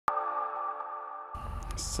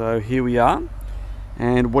So here we are,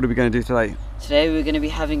 and what are we going to do today? Today we're going to be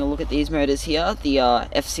having a look at these motors here, the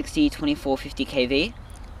F-60 2450 kV.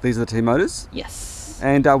 These are the T motors? Yes.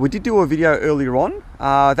 And we did do a video earlier on,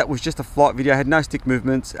 that was just a flight video, had no stick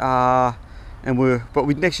movements, but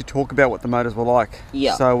we didn't actually talk about what the motors were like.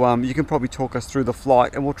 Yeah. So you can probably talk us through the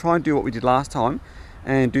flight, and we'll try and do what we did last time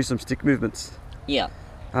and do some stick movements. Yeah.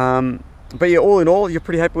 But yeah, all in all, you're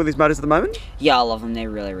pretty happy with these motors at the moment? Yeah, I love them. They're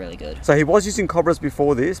really, really good. So he was using Cobras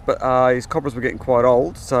before this, but his Cobras were getting quite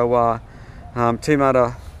old. So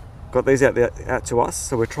T-Motor got these out to us.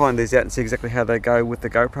 So we're trying these out and see exactly how they go with the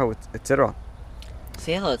GoPro, etc.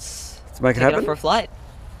 So yeah, let's make it happen. It for a flight.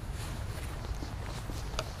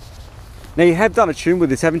 Now you have done a tune with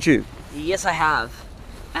this, haven't you? Yes, I have.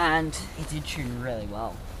 And it did tune really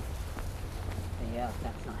well. So yeah,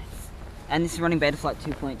 that's nice. And this is running Betaflight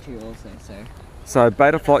 2.2 also, So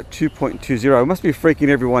Betaflight 2.20, it must be freaking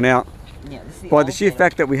everyone out. Yeah, this is by the sheer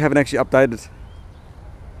fact that we haven't actually updated.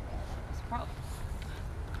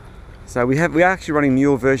 So we are actually running a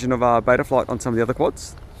newer version of our Betaflight on some of the other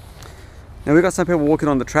quads. Now we've got some people walking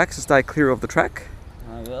on the track, so stay clear of the track.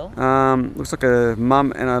 I will. Looks like a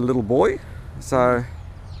mum and a little boy. So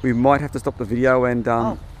we might have to stop the video and...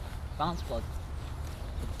 oh, balance plug.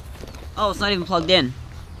 Oh, it's not even plugged in.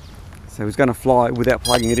 So he's going to fly without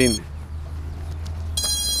plugging it in.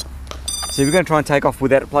 So we're going to try and take off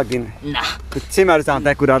without it plugged in. Nah. The T-motors aren't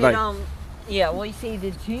that good, are they? Yeah, well you see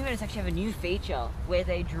the T-motors actually have a new feature where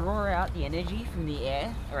they draw out the energy from the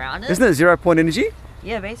air around it. Isn't it 0 point energy?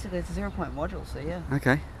 Yeah, basically it's a 0 point module, so yeah.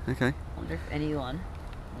 Okay. I wonder if anyone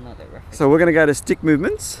will know that reference. So we're going to go to stick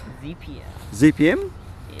movements. ZPM. ZPM?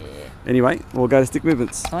 Yeah. Anyway, we'll go to stick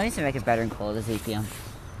movements. I need to make it better and call it a ZPM.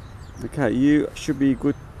 Okay, you should be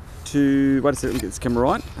good to... Wait a second, let me get this camera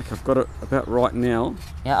right. Okay, I've got it about right now.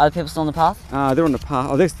 Yeah, other people still on the path? They're on the path.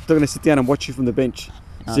 Oh, they're going to sit down and watch you from the bench.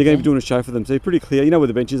 So you're going to be doing a show for them. So you're pretty clear. You know where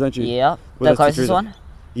the bench is, don't you? Yeah. The closest one?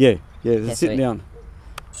 Yeah, they're sitting down.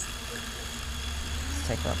 Let's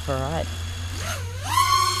take that for a ride.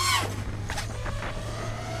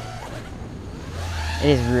 It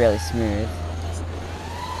is really smooth.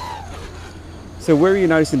 So where are you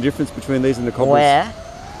noticing the difference between these and the Cobras? Where?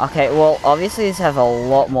 Okay, well obviously these have a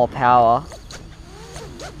lot more power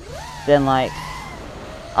than like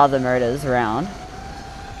other motors around.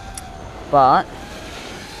 But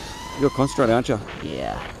you're concentrating, aren't you?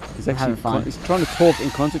 Yeah. He's actually fun. He's trying to talk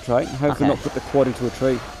and concentrate and hopefully not put the quad into a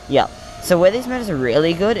tree. Yeah. So where these motors are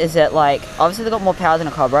really good is that, like, obviously they've got more power than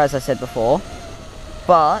a Cobra, as I said before,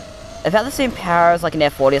 but about the same power as like an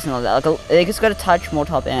F-40 or something like that. Like, they just got a touch more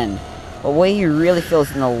top end. But where you really feel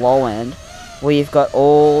is in the low end, where you've got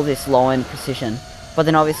all this low end precision. But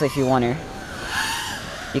then obviously if you want to,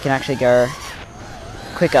 you can actually go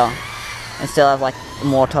quicker and still have like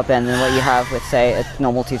more top end than what you have with, say, a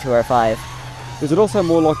normal 2205. Is it also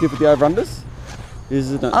more like with the over-unders?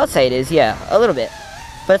 Is it? I would say it is, yeah, a little bit.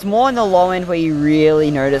 But it's more in the low end where you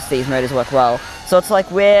really notice these motors work well. So it's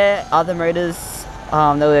like where other motors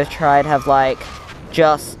that we've tried have like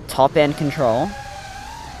just top end control.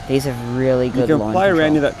 These have really good low end control. You can play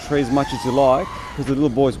around in that tree as much as you like because the little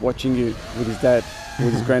boy's watching you with his dad,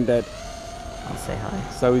 with his granddad. I'll say hi.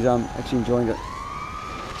 So he's actually enjoying it.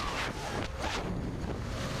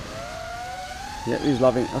 Yeah, he's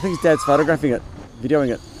loving it. I think his dad's photographing it, videoing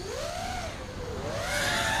it.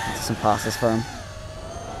 Let's do some passes for him.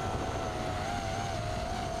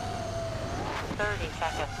 30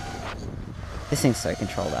 seconds. This thing's so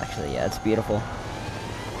controlled actually, yeah, it's beautiful.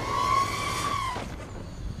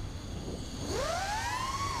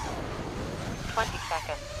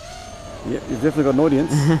 Yeah, you've definitely got an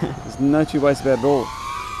audience. There's no two ways about it at all.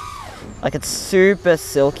 Like, it's super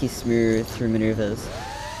silky smooth through maneuvers.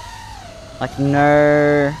 Like,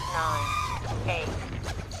 no... 9, 8, 7,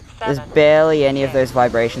 there's barely any of those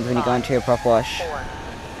vibrations when you go into a prop wash. 4,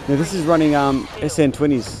 Now this is running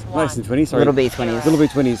SN20s, not SN20s, sorry. Little B20s. Little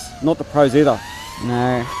B20s, not the Pros either.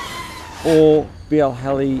 No. Or BL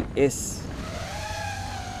Heli S.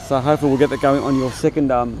 So hopefully we'll get that going on your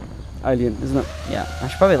second Alien, isn't it? Yeah, I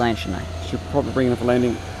should probably land, shouldn't I? Should probably bring it for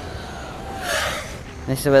landing.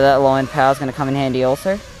 This is where that low end power is going to come in handy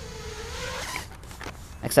also.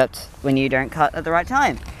 Except when you don't cut at the right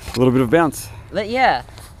time. A little bit of bounce. But yeah,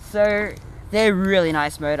 so they're really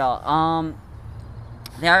nice motor.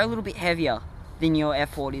 They are a little bit heavier than your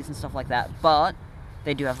F40s and stuff like that, but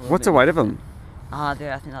they do have a little What's the weight of them?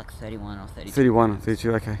 They're I think like 31 or 32. 31 or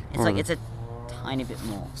 32, okay. It's like, it's a tiny bit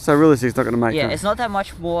more. So realistically it's not going to make... Yeah, it's not that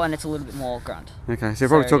much more and it's a little bit more grunt. Okay, so you're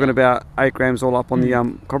probably talking about 8 grams all up on the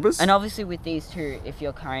Cobras? And obviously with these too, if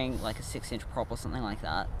you're carrying like a 6-inch prop or something like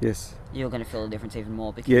that, yes, you're going to feel the difference even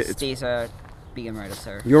more because these are bigger motor.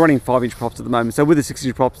 So You're running 5-inch props at the moment, so with the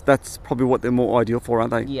 6-inch props, that's probably what they're more ideal for,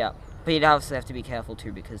 aren't they? yeah, but you'd also have to be careful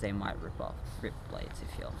too because they might rip blades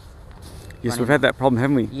if you're. Yes, we've had that problem,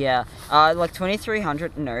 haven't we? Yeah, like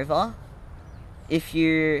 2300 and over. If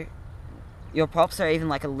your props are even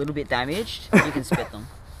like a little bit damaged, you can spit them.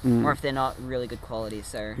 Or if they're not really good quality,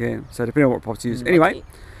 so Yeah, so depending on what props you use. Anyway,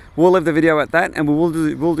 we'll leave the video at that, and we'll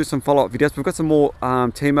do some follow-up videos. We've got some more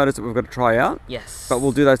T motors that we've got to try out. Yes. But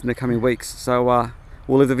we'll do those in the coming weeks. So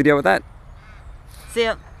we'll leave the video at that. See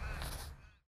ya.